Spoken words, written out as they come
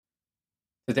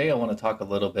Today, I want to talk a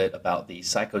little bit about the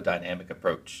psychodynamic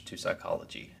approach to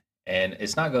psychology. And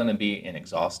it's not going to be an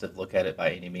exhaustive look at it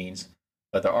by any means,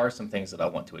 but there are some things that I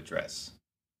want to address.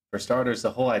 For starters,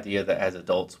 the whole idea that as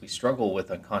adults we struggle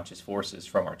with unconscious forces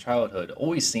from our childhood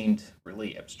always seemed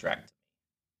really abstract.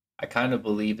 I kind of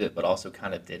believed it, but also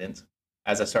kind of didn't.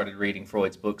 As I started reading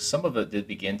Freud's books, some of it did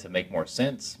begin to make more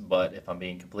sense, but if I'm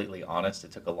being completely honest,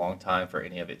 it took a long time for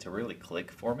any of it to really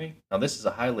click for me. Now, this is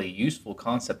a highly useful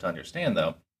concept to understand,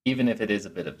 though, even if it is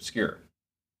a bit obscure.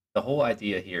 The whole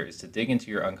idea here is to dig into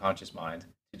your unconscious mind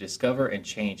to discover and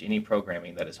change any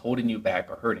programming that is holding you back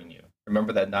or hurting you.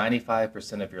 Remember that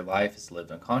 95% of your life is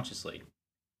lived unconsciously.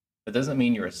 That doesn't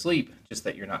mean you're asleep, just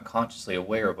that you're not consciously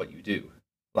aware of what you do.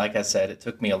 Like I said, it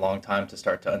took me a long time to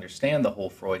start to understand the whole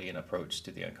Freudian approach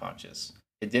to the unconscious.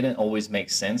 It didn't always make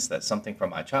sense that something from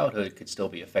my childhood could still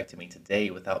be affecting me today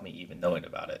without me even knowing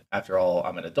about it. After all,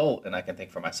 I'm an adult and I can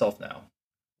think for myself now.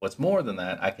 What's more than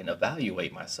that, I can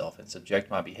evaluate myself and subject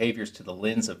my behaviors to the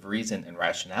lens of reason and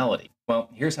rationality. Well,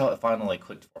 here's how it finally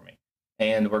clicked for me.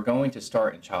 And we're going to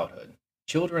start in childhood.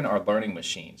 Children are learning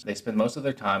machines. They spend most of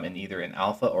their time in either an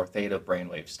alpha or theta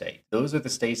brainwave state. Those are the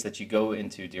states that you go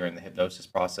into during the hypnosis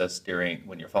process, during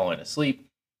when you're falling asleep,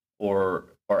 or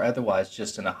otherwise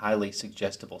just in a highly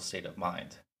suggestible state of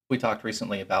mind. We talked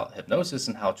recently about hypnosis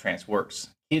and how trance works.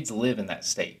 Kids live in that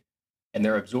state, and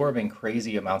they're absorbing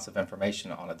crazy amounts of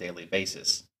information on a daily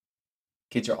basis.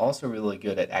 Kids are also really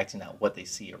good at acting out what they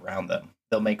see around them.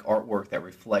 They'll make artwork that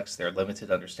reflects their limited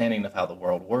understanding of how the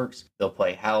world works. They'll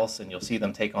play house, and you'll see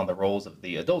them take on the roles of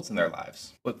the adults in their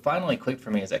lives. What finally clicked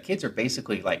for me is that kids are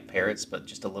basically like parrots, but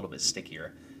just a little bit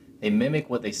stickier. They mimic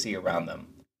what they see around them.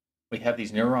 We have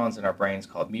these neurons in our brains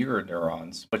called mirror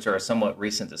neurons, which are a somewhat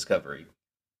recent discovery.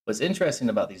 What's interesting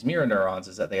about these mirror neurons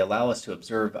is that they allow us to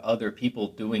observe other people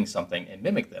doing something and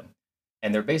mimic them,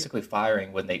 and they're basically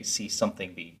firing when they see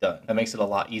something being done. That makes it a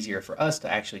lot easier for us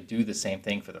to actually do the same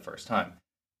thing for the first time.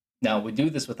 Now, we do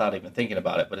this without even thinking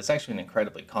about it, but it's actually an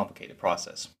incredibly complicated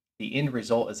process. The end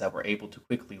result is that we're able to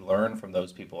quickly learn from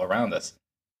those people around us.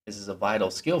 This is a vital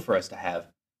skill for us to have.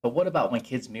 But what about when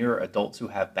kids mirror adults who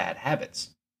have bad habits?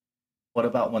 What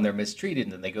about when they're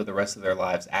mistreated and they go the rest of their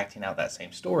lives acting out that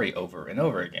same story over and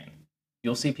over again?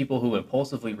 You'll see people who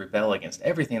impulsively rebel against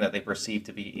everything that they perceive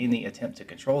to be any attempt to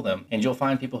control them, and you'll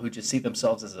find people who just see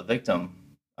themselves as a victim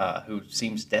who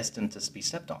seems destined to be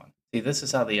stepped on. See, this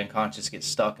is how the unconscious gets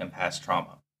stuck in past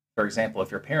trauma. For example, if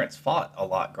your parents fought a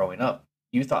lot growing up,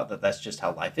 you thought that that's just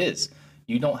how life is.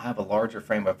 You don't have a larger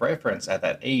frame of reference at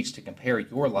that age to compare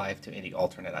your life to any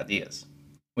alternate ideas.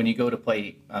 When you go to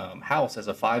play house as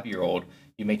a 5-year-old,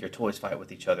 you make your toys fight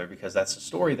with each other because that's a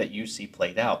story that you see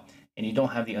played out, and you don't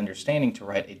have the understanding to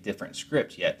write a different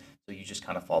script yet, so you just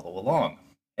kind of follow along.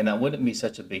 And that wouldn't be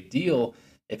such a big deal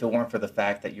if it weren't for the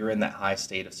fact that you're in that high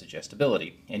state of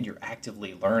suggestibility and you're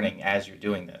actively learning as you're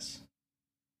doing this.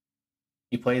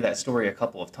 You play that story a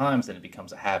couple of times and it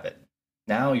becomes a habit.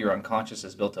 Now your unconscious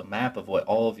has built a map of what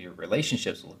all of your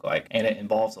relationships look like, and it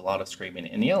involves a lot of screaming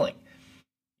and yelling.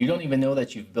 You don't even know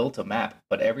that you've built a map,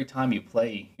 but every time you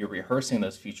play, you're rehearsing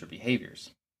those future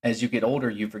behaviors. As you get older,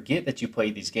 you forget that you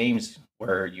played these games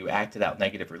where you acted out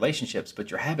negative relationships, but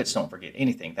your habits don't forget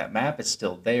anything. That map is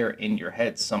still there in your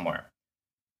head somewhere.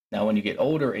 Now, when you get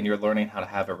older and you're learning how to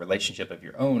have a relationship of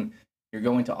your own, you're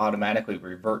going to automatically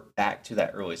revert back to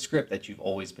that early script that you've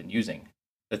always been using.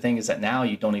 The thing is that now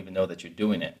you don't even know that you're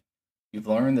doing it. You've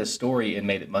learned this story and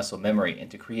made it muscle memory, and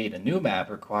to create a new map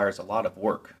requires a lot of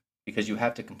work because you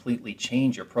have to completely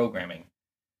change your programming.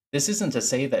 This isn't to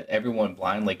say that everyone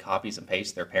blindly copies and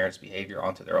pastes their parents' behavior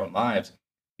onto their own lives.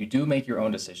 You do make your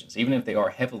own decisions, even if they are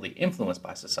heavily influenced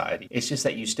by society. It's just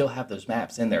that you still have those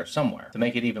maps in there somewhere. To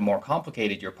make it even more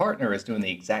complicated, your partner is doing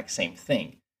the exact same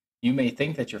thing. You may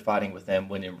think that you're fighting with them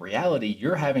when in reality,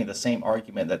 you're having the same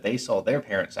argument that they saw their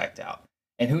parents act out.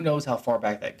 And who knows how far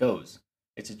back that goes.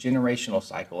 It's a generational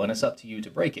cycle, and it's up to you to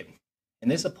break it. And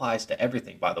this applies to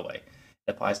everything, by the way.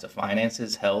 It applies to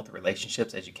finances, health,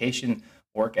 relationships, education,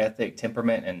 work ethic,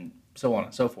 temperament, and so on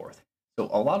and so forth. So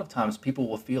a lot of times people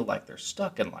will feel like they're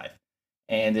stuck in life,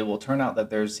 and it will turn out that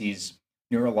there's these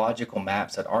neurological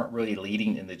maps that aren't really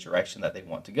leading in the direction that they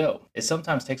want to go. It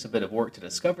sometimes takes a bit of work to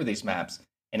discover these maps,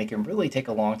 and it can really take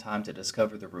a long time to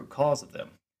discover the root cause of them.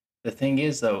 The thing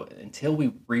is, though, until we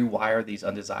rewire these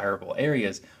undesirable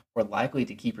areas, we're likely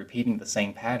to keep repeating the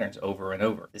same patterns over and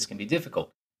over. This can be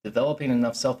difficult. Developing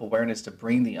enough self-awareness to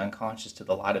bring the unconscious to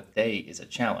the light of day is a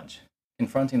challenge.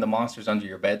 Confronting the monsters under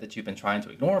your bed that you've been trying to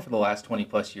ignore for the last 20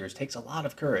 plus years takes a lot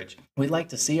of courage. We like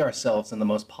to see ourselves in the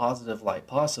most positive light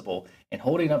possible, and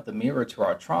holding up the mirror to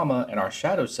our trauma and our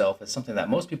shadow self is something that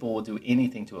most people will do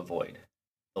anything to avoid.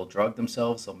 They'll drug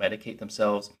themselves, they'll medicate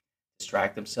themselves,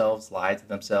 distract themselves, lie to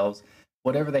themselves,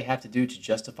 whatever they have to do to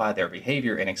justify their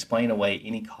behavior and explain away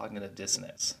any cognitive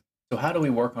dissonance. So, how do we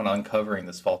work on uncovering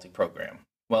this faulty program?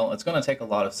 Well, it's going to take a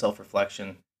lot of self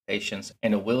reflection, patience,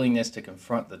 and a willingness to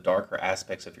confront the darker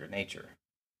aspects of your nature.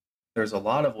 There's a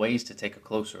lot of ways to take a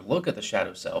closer look at the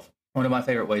shadow self. One of my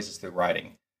favorite ways is through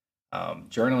writing.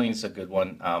 Journaling is a good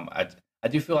one. I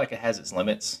do feel like it has its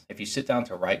limits. If you sit down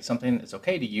to write something, it's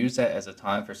okay to use that as a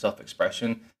time for self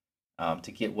expression,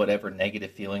 to get whatever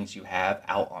negative feelings you have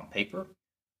out on paper.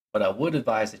 But I would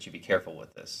advise that you be careful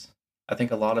with this. I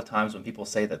think a lot of times when people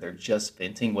say that they're just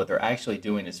venting, what they're actually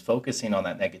doing is focusing on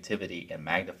that negativity and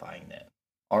magnifying it.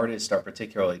 Artists are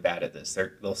particularly bad at this.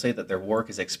 They'll say that their work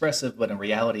is expressive, but in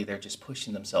reality, they're just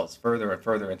pushing themselves further and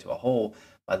further into a hole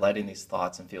by letting these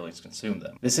thoughts and feelings consume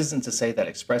them. This isn't to say that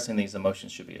expressing these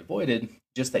emotions should be avoided,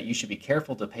 just that you should be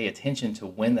careful to pay attention to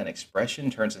when that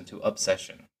expression turns into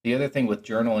obsession. The other thing with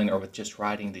journaling or with just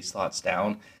writing these thoughts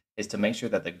down is to make sure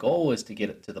that the goal is to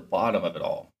get to the bottom of it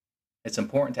all. It's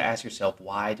important to ask yourself,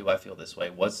 why do I feel this way?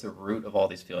 What's the root of all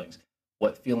these feelings?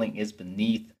 What feeling is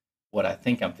beneath what I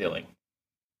think I'm feeling?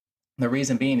 The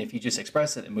reason being, if you just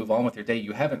express it and move on with your day,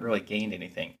 you haven't really gained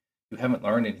anything. You haven't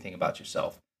learned anything about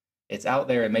yourself. It's out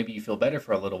there and maybe you feel better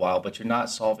for a little while, but you're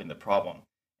not solving the problem.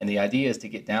 And the idea is to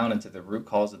get down into the root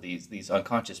cause of these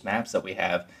unconscious maps that we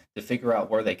have to figure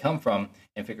out where they come from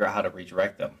and figure out how to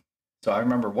redirect them. So I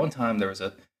remember one time there was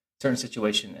a certain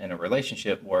situation in a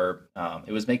relationship where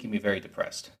it was making me very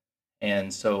depressed.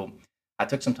 And so I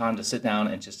took some time to sit down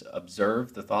and just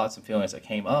observe the thoughts and feelings that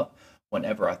came up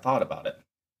whenever I thought about it.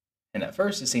 And at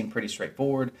first, it seemed pretty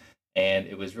straightforward, and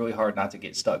it was really hard not to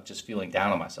get stuck just feeling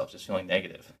down on myself, just feeling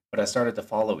negative. But I started to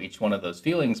follow each one of those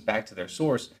feelings back to their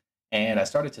source, and I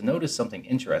started to notice something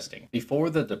interesting. Before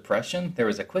the depression, there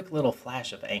was a quick little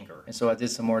flash of anger. And so I did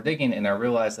some more digging, and I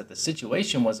realized that the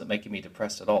situation wasn't making me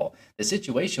depressed at all. The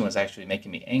situation was actually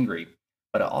making me angry,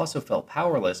 but I also felt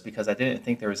powerless because I didn't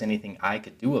think there was anything I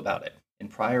could do about it. In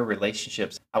prior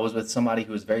relationships, I was with somebody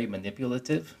who was very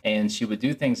manipulative, and she would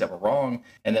do things that were wrong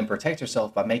and then protect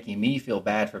herself by making me feel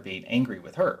bad for being angry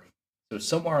with her. So,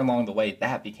 somewhere along the way,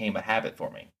 that became a habit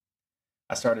for me.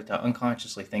 I started to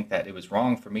unconsciously think that it was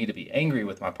wrong for me to be angry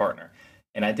with my partner.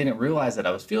 And I didn't realize that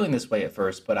I was feeling this way at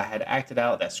first, but I had acted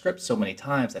out that script so many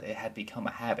times that it had become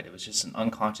a habit. It was just an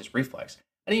unconscious reflex.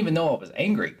 I didn't even know I was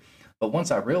angry. But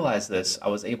once I realized this, I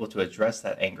was able to address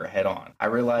that anger head on. I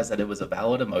realized that it was a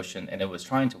valid emotion and it was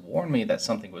trying to warn me that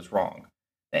something was wrong.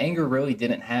 The anger really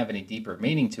didn't have any deeper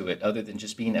meaning to it other than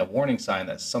just being a warning sign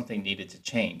that something needed to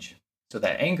change. So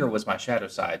that anger was my shadow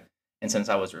side, and since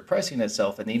I was repressing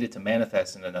itself, it needed to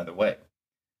manifest in another way.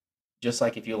 Just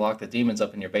like if you lock the demons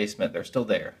up in your basement, they're still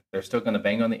there. They're still going to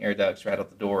bang on the air ducts, rattle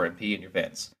the door, and pee in your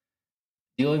vents.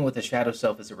 Dealing with the shadow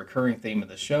self is a recurring theme of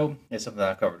the show. It's something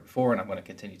I've covered before, and I'm going to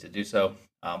continue to do so.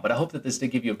 But I hope that this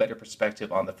did give you a better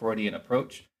perspective on the Freudian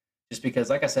approach, just because,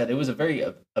 like I said, it was a very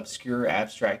obscure,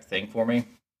 abstract thing for me.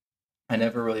 I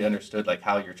never really understood like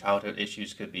how your childhood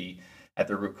issues could be at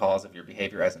the root cause of your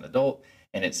behavior as an adult,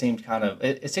 and it seemed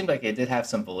it seemed like it did have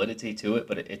some validity to it,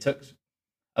 but it took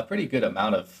a pretty good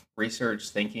amount of research,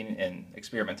 thinking, and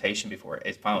experimentation before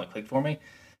it finally clicked for me.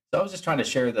 So I was just trying to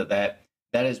share that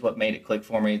is what made it click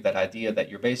for me, that idea that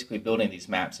you're basically building these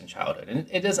maps in childhood. And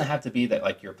it doesn't have to be that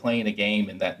like you're playing a game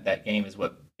and that game is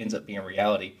what ends up being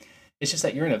reality. It's just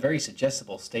that you're in a very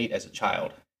suggestible state as a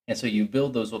child. And so you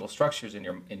build those little structures in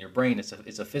your brain.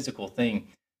 It's a physical thing,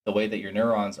 the way that your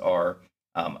neurons are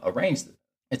arranged.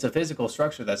 It's a physical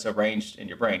structure that's arranged in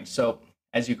your brain. So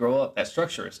as you grow up, that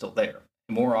structure is still there.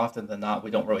 More often than not,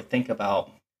 we don't really think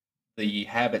about the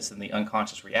habits and the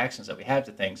unconscious reactions that we have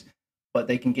to things, but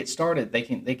they can get started. They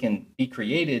can be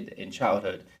created in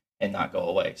childhood and not go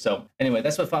away. So anyway,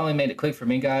 that's what finally made it click for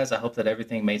me, guys. I hope that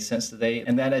everything made sense today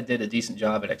and that I did a decent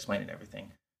job at explaining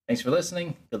everything. Thanks for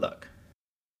listening. Good luck.